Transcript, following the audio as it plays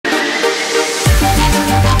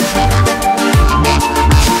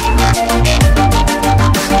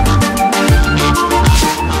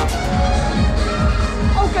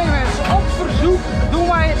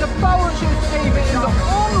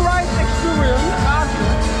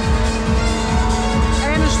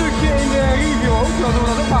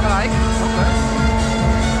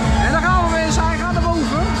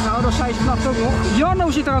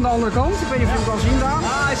Pauw zit er aan de andere kant. Ik weet niet of je hem kan zien daar.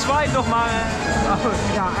 Ah, hij zwaait nog maar.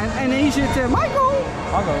 Ja, en hier zit Michael.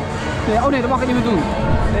 Hallo. Nee, oh nee, dat mag ik niet meer doen.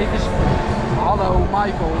 Nee, het is... Hallo,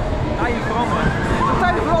 Michael. Hij veranderen. De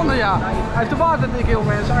tijden veranderen, ja. Hij heeft de water dik heel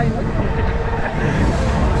mensen, eindelijk.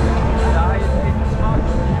 Ja, hij heeft het smaak.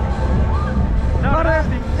 Nou, Maar, daar is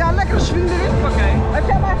hij. ja, lekkere swing erin. Oké. Heb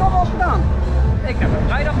jij hem eigenlijk al wel eens gedaan? Ik heb hem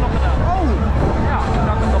vrijdag nog gedaan. Oh. Ja, ik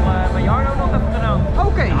had het op mijn Jarno nog even gedaan.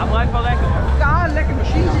 Oké. Ja, hij blijft wel lekker hoor. Ja, een lekker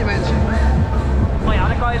machientje mensen. Maar ja,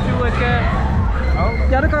 dan kan je natuurlijk...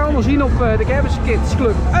 Ja, dat kan je allemaal zien op de Kermisattracties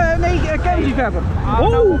Club. Nee, Kermisliefhebber.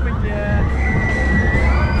 Nou op het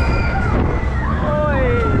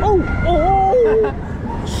Hoi. Oh.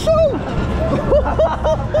 Zo.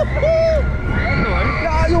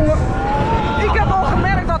 Ja, jongen. Ik heb al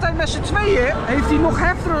gemerkt dat hij met z'n tweeën heeft hij nog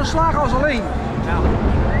heftiger geslagen als alleen. Ja.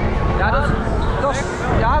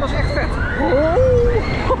 Ja, dat is echt vet.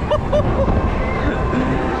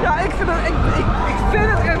 Ja, ik vind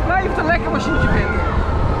het echt blijft een lekker machientje vinden.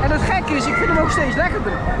 En het gekke is, ik vind hem ook steeds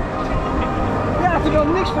lekkerder. Ja, terwijl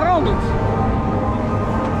niks verandert.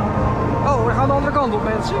 Oh, we gaan de andere kant op,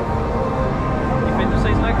 mensen. Ik vind hem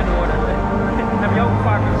steeds lekkerder worden. Dat heb je ook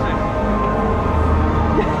vaak gezegd.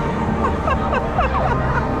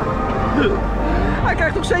 Hij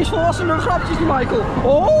krijgt ook steeds volwassener grapjes, die Michael.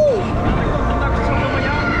 Oh!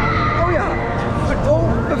 Oh ja. Oh,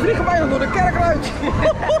 we vliegen bijna door de kerk uit.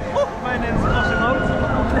 Mijn is als een hoofd.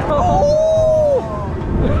 Oh!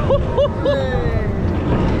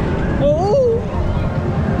 Oh!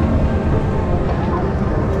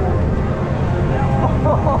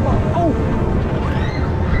 Oh!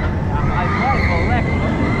 Ja, hij blijft wel lekker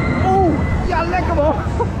hoor. Oh! Ja, lekker man!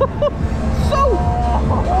 Zo!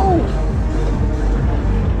 Oh!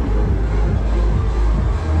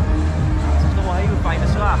 Het is toch wel hele fijne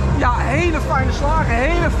slagen. Ja, hele fijne slagen,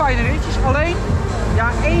 hele fijne ritjes. Alleen, ja,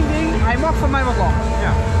 één ding, hij mag van mij wat langer.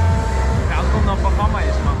 Ja. Ja, als het komt dan een programma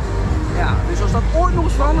is, man. Ja, dus als dat ooit nog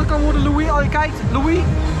eens veranderd kan worden, Louis, als je kijkt, Louis,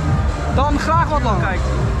 dan graag wat langer. Kijkt.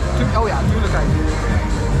 Oh ja, tuurlijk kijkt.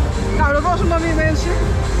 Nou, dat was hem dan weer mensen.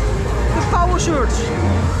 De Power Search.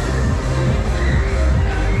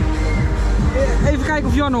 Even kijken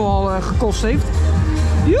of Janno al gekost heeft.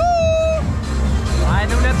 Joe! Hij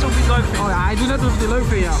doet net alsof hij het leuk vindt. Oh ja, hij doet net alsof hij het leuk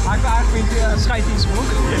vindt, ja. Hij vindt schijt iets broek.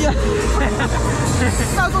 Ja.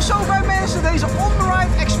 Nou, tot zover mensen deze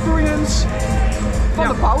Onride experience van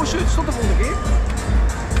de Power Search. Tot de volgende keer.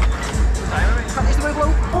 Gaat eerst even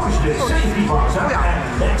lopen. Oh ja.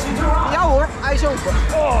 Ja hoor, hij is open.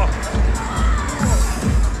 Oh.